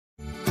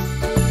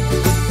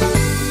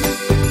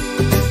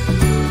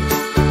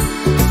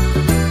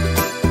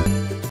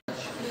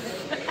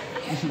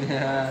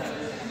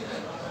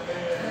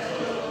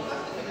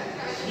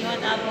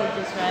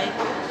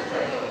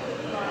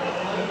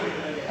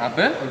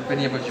Apple or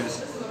pineapple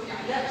juice?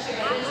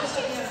 Apple juice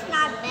is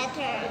not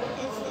better.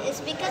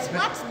 It's because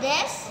what's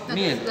this?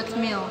 Meal. That's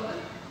milk.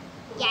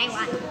 Yeah, I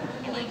want.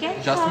 You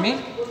can Just try. meal?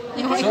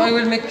 So I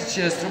will make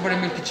strawberry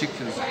milk shake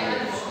for you.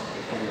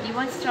 You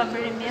want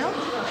strawberry milk?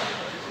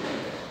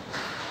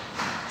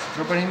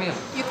 Strawberry milk.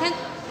 You can.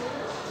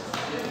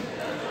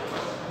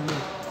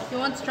 You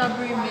want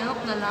strawberry milk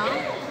na lang?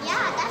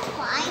 Yeah, that's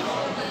fine.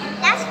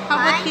 That's How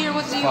about fine. here?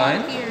 What do you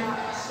Fine. want here?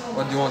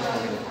 What do you want for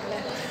me?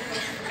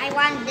 I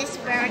want this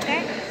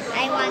burger.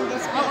 I want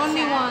this pizza. Oh,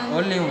 only one.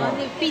 Only one.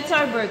 Only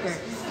pizza or burger?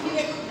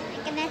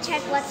 I'm gonna check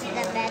what's the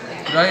better.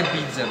 Try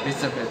pizza.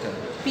 Pizza better.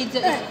 Pizza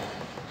is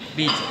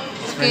Pizza.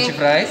 It's okay. French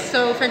fries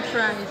So French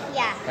fries.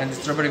 Yeah. and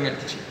strawberry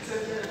milk shake.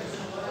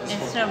 And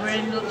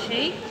strawberry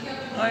milkshake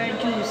or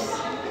juice?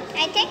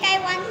 I think I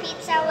want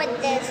pizza with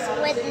this,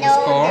 with no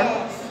With corn?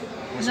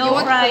 this. No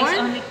want fries, corn?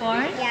 only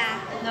corn?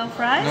 Yeah. No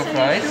fries? No Are you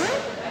fries? sure?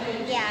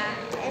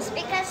 Yeah.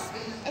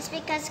 It's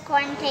because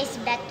corn tastes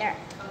better.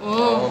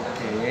 Oh.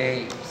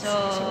 Okay.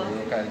 So-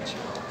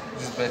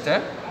 This is better.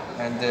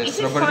 And the Is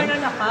it corn strawberry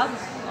on a cob?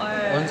 Or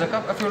on the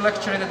cup. If you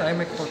like shredded, I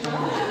make for 2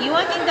 minutes. you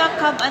want in the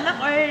cob anak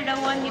or the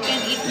one you can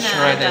eat na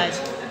Shredded. agad?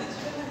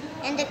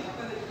 And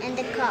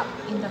the cup.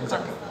 In the On the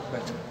cup. cup.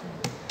 Better.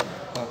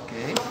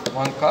 Okay.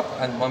 1 cup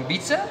and 1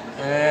 pizza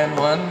and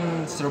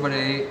 1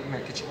 strawberry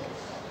milk shake.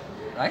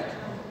 Right?